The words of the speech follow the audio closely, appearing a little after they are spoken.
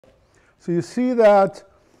So you see that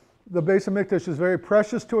the Beis HaMikdash is very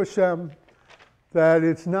precious to Hashem, that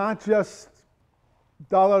it's not just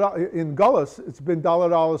in Gullus, it's been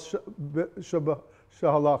Dalad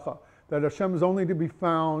Shahalacha, that Hashem is only to be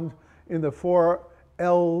found in the 4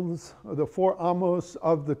 L's, or the 4 Amos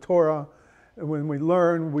of the Torah. And when we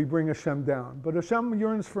learn, we bring Hashem down. But Hashem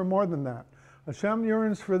yearns for more than that. Hashem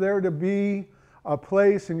yearns for there to be a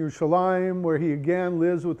place in Yerushalayim where He again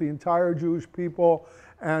lives with the entire Jewish people,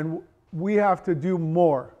 and we have to do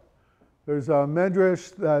more. There's a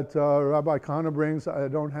medrash that Rabbi Kahana brings. I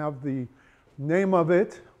don't have the name of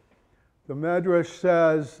it. The medrash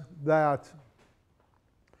says that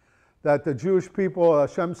the Jewish people,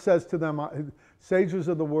 Hashem says to them, sages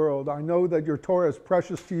of the world, I know that your Torah is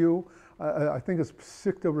precious to you. I think it's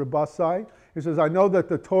Sikta Rabasai. He says, I know that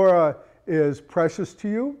the Torah is precious to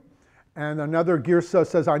you. And another Girsa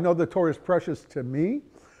says, I know the Torah is precious to me,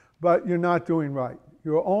 but you're not doing right.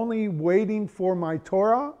 You're only waiting for my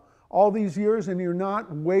Torah all these years, and you're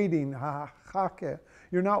not waiting.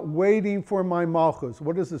 You're not waiting for my Malchus.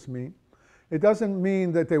 What does this mean? It doesn't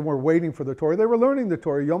mean that they were waiting for the Torah. They were learning the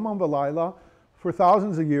Torah, Yomam V'Layla, for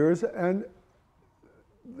thousands of years, and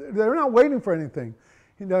they're not waiting for anything.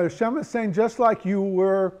 You know, Hashem is saying, just like you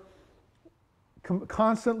were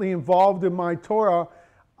constantly involved in my Torah,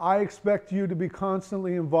 I expect you to be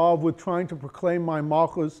constantly involved with trying to proclaim my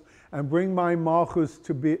Malchus and bring my Malchus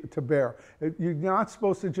to bear. You're not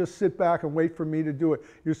supposed to just sit back and wait for me to do it.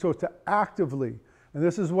 You're supposed to actively, and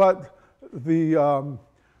this is what Rabbeinu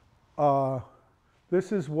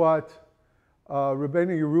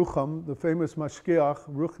Yerucham, the famous Mashgiach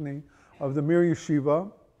Ruchni of the Mir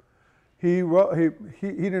Yeshiva, he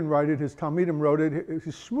didn't write it, his Talmidim wrote it,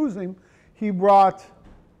 his shmuzim, he brought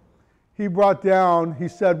down, he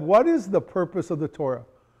said, what is the purpose of the Torah?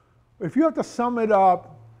 If you have to sum it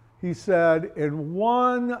up, he said, in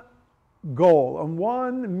one goal, in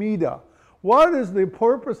one midah, what is the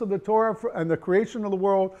purpose of the Torah and the creation of the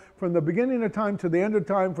world from the beginning of time to the end of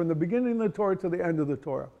time, from the beginning of the Torah to the end of the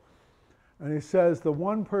Torah? And he says the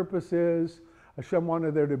one purpose is Hashem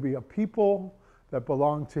wanted there to be a people that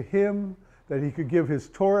belonged to Him, that He could give His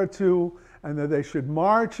Torah to, and that they should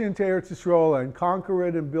march into Eretz Yisrael and conquer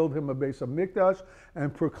it and build Him a Beis HaMikdash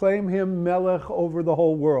and proclaim Him Melech over the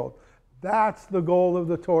whole world. That's the goal of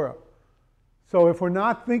the Torah. So if we're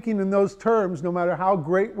not thinking in those terms, no matter how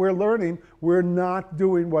great we're learning, we're not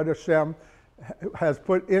doing what Hashem has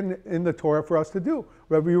put in the Torah for us to do.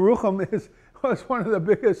 Rabbi Yerucham was one of the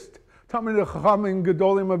biggest Talmidei Chachamim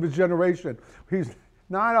Gedolim of his generation. He's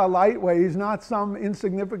not a lightweight, he's not some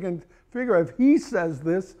insignificant figure. If he says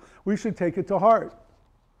this, we should take it to heart.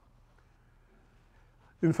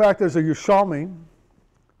 In fact, there's a Yerushalmi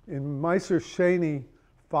in Meiser Sheni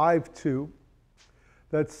 5:2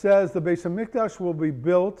 that says the Beis HaMikdash will be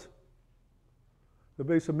built. The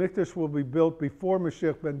Beis HaMikdash will be built before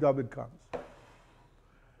Mashiach Ben David comes.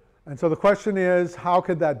 And so the question is, how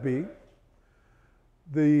could that be?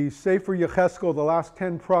 The Sefer Yecheskel, the last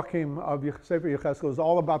 10 prakim of Sefer Yecheskel, is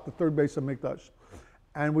all about the third Beis HaMikdash.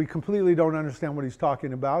 And we completely don't understand what he's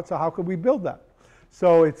talking about, so how could we build that?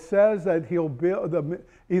 So it says that he'll build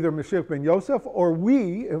either Mashiach Ben Yosef, or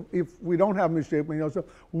we, if we don't have Mashiach Ben Yosef,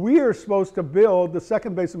 we are supposed to build the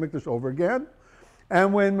second Beis HaMikdash over again.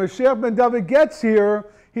 And when Mashiach Ben David gets here,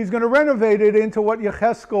 he's going to renovate it into what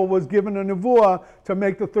Yecheskel was given a nevuah to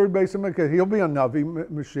make the third Beis HaMikdash. He'll be a Navi,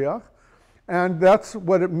 Mashiach. And that's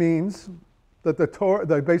what it means, that the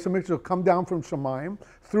Beis HaMikdash will come down from Shemayim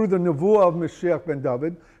through the nevuah of Mashiach Ben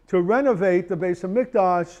David to renovate the Beis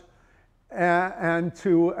HaMikdash and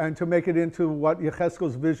to make it into what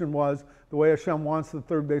Yecheskel's vision was, the way Hashem wants the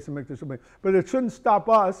third Beis HaMikdash to be. But it shouldn't stop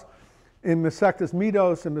us. In Masechtas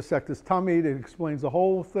Midos and Masechtas Tamid, it explains the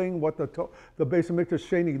whole thing, what the Beis HaMikdash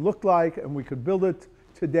Sheni looked like, and we could build it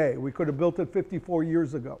today. We could have built it 54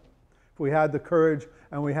 years ago if we had the courage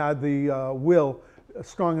and we had the will, a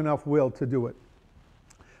strong enough will to do it.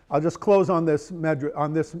 I'll just close on this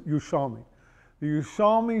Yerushalmi. The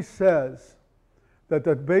Yerushalmi says that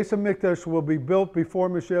the Beis HaMikdash will be built before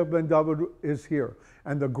Mashiach Ben David is here.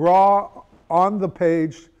 And the Gra on the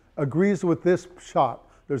page agrees with this pshat.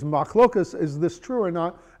 There's machlokas, is this true or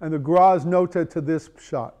not? And the Gra is noted to this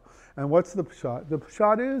pshat. And what's the pshat? The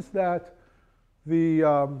pshat is that the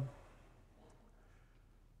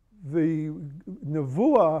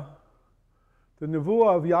nevuah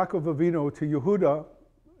of Yaakov Avinu to Yehuda,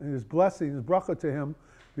 and his blessing, his bracha to him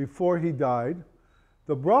before he died,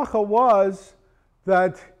 the bracha was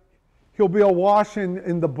that he'll be awash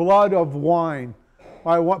in the blood of wine.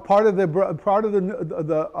 Part of the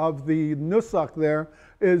nusach there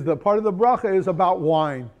is the part of the bracha is about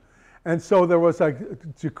wine, And so there was a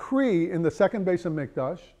decree in the second Beis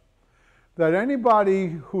HaMikdash that anybody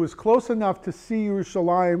who was close enough to see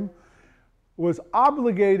Yerushalayim was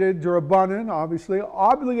obligated, D'Rabbanan, obviously,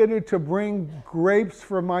 obligated to bring grapes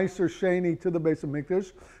for Meiser Sheni to the Beis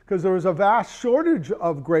HaMikdash, because there was a vast shortage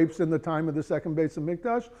of grapes in the time of the second Beis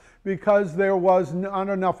HaMikdash, because there was not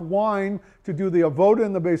enough wine to do the avoda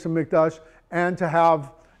in the Beis HaMikdash and to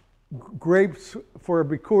have grapes for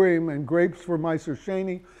Bikurim and grapes for Meiser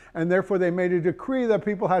Sheni, and therefore they made a decree that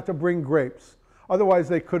people had to bring grapes. Otherwise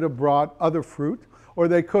they could have brought other fruit, or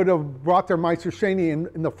they could have brought their Meiser Sheni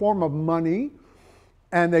in the form of money,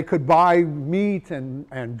 and they could buy meat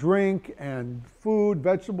and drink and food,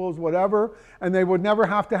 vegetables, whatever, and they would never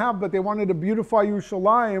have to have, but they wanted to beautify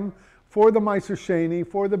Yerushalayim for the Meiser Sheni,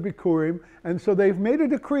 for the Bikurim, and so they've made a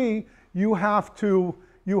decree, you have to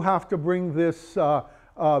bring this,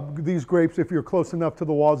 these grapes if you're close enough to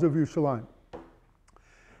the walls of Yerushalayim.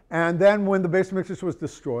 And then when the Beis HaMikdash was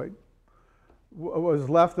destroyed, was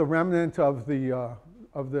left the remnant of the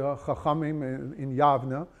Chachamim in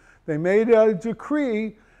Yavna. They made a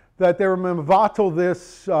decree that they were mevatel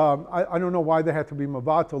this. I don't know why they had to be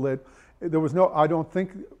mevatel it. There was no, I don't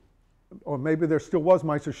think, or maybe there still was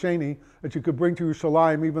Meiser Sheni that you could bring to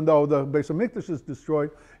Yerushalayim, even though the Beis HaMikdash is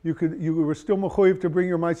destroyed. You were still mechuyev to bring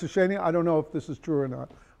your Meiser Sheni. I don't know if this is true or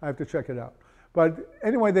not. I have to check it out. But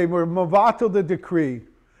anyway, they were mevatel the decree.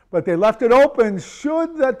 But they left it open,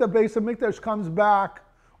 should that the Beis HaMikdash comes back,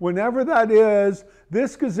 whenever that is,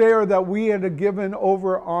 this gezer that we had given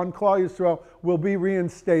over on Klal Yisrael will be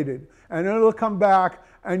reinstated. And it'll come back,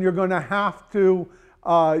 and you're going to have to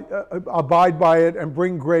abide by it and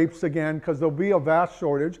bring grapes again, because there'll be a vast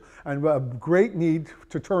shortage and a great need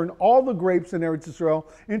to turn all the grapes in Eretz Yisrael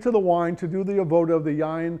into the wine to do the avoda of the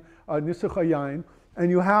yain, nisuch hayayin. And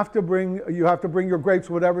you have to bring your grapes,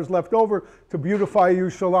 whatever's left over, to beautify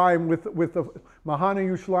Yerushalayim with the Mahana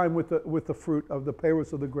Yerushalayim with the fruit of the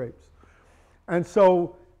peiros of the grapes. And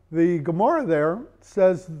so the Gemara there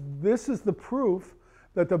says this is the proof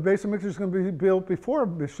that the Beis HaMikdash is going to be built before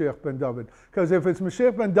Mashiach Ben David. Because if it's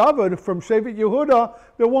Mashiach Ben David from Shevet Yehuda,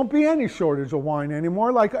 there won't be any shortage of wine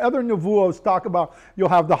anymore. Like other nevuos talk about, you'll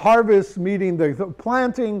have the harvest meeting the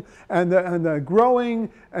planting and the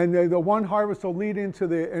growing, and the one harvest will lead into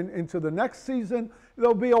the next season.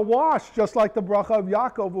 There'll be a wash, just like the bracha of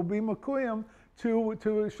Yaakov will be Mekuyim to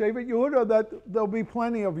Shevet Yehuda, that there'll be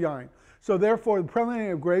plenty of yain. So therefore, plenty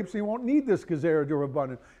of grapes, you won't need this Gezer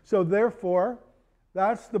D'Rabbanan. So therefore,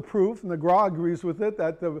 that's the proof, and the Gra agrees with it,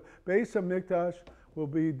 that the Beis HaMikdash will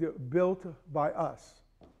be built by us.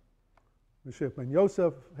 Mashiach Ben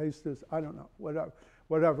Yosef, Hastis, I don't know,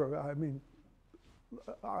 whatever. I mean,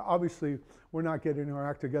 obviously, we're not getting our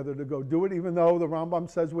act together to go do it, even though the Rambam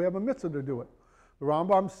says we have a mitzvah to do it. The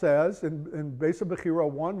Rambam says in Beis HaBechira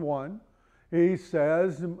 1:1, he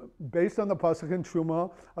says, based on the pasuk in Truma,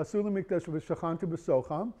 Asul Mikdash v'shachanti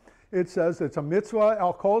b'socham, it says it's a mitzvah.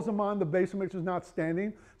 Al kol zaman, the Beis HaMikdash is not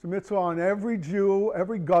standing. It's a mitzvah on every Jew,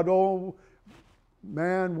 every gadol,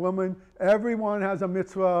 man, woman. Everyone has a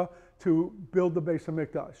mitzvah to build the Beis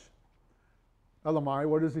HaMikdash. Elamai,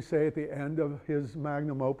 what does he say at the end of his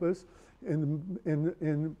magnum opus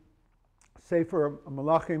in Sefer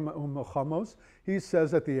Malachim U'Melchamos? He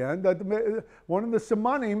says at the end that one of the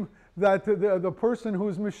simanim that the person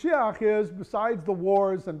who's Mashiach is, besides the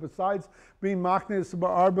wars and besides being Machnis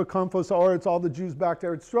Ba'arba Kamfos Haaretz, all the Jews back to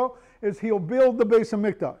Eretz Yisrael, is he'll build the Beis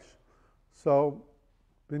HaMikdash. So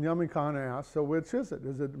Binyamin Khan asks, so which is it?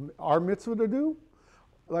 Is it our mitzvah to do,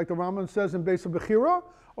 like the Rambam says in Beis HaBechira,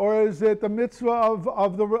 or is it the mitzvah of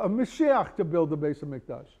Mashiach to build the Beis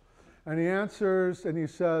HaMikdash? And he answers, and he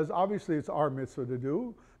says, obviously it's our mitzvah to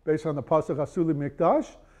do, based on the pasuk Asuli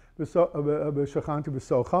Mikdash, B'shachanti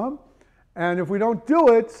B'socham. And if we don't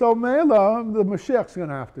do it, so Mela, the Mashiach's going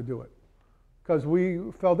to have to do it. Because we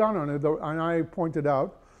fell down on it. And I pointed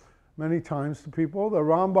out many times to people, the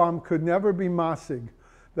Rambam could never be masig,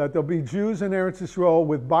 that there'll be Jews in Eretz Yisrael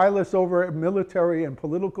with bias over military and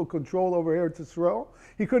political control over Eretz Yisrael.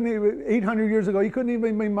 He couldn't even, 800 years ago, he couldn't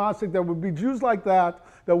even be masig. There would be Jews like that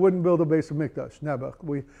wouldn't build a Beis HaMikdash,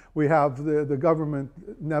 Nebuch. We have the government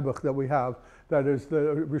Nebuch that we have, that is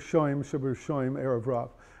the Rishoim, Sheb'Rishoim, Erev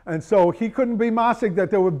Rav. And so he couldn't be masig that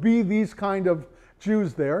there would be these kind of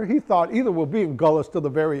Jews there. He thought either we'll be in Gullus to the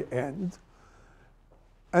very end,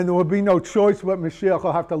 and there will be no choice but Mashiach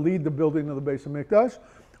will have to lead the building of the Beis HaMikdash,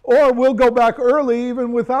 or we'll go back early,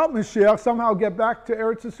 even without Mashiach, somehow get back to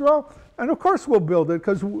Eretz Yisrael, and of course we'll build it,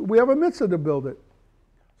 because we have a mitzvah to build it.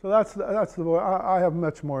 So that's the way. I have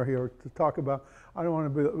much more here to talk about. I don't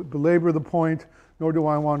want to belabor the point, nor do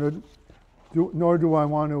I want to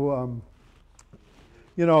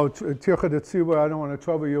Tircha de Tzibur, I don't want to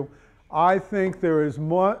trouble you. I think there is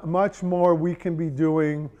much more we can be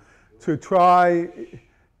doing to try,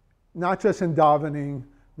 not just in davening,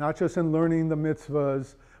 not just in learning the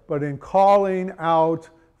mitzvahs, but in calling out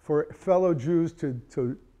for fellow Jews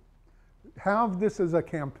to have this as a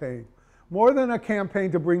campaign. More than a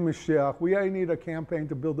campaign to bring Mashiach, we need a campaign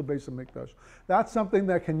to build the Beis HaMikdash. That's something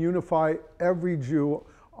that can unify every Jew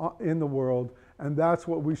in the world, and that's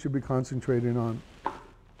what we should be concentrating on.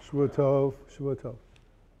 Shvua Tov, Shvua Tov.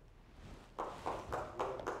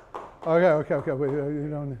 Okay, wait, you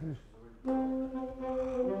don't.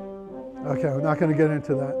 Okay, we're not going to get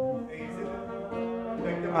into that.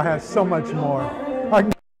 I have so much more.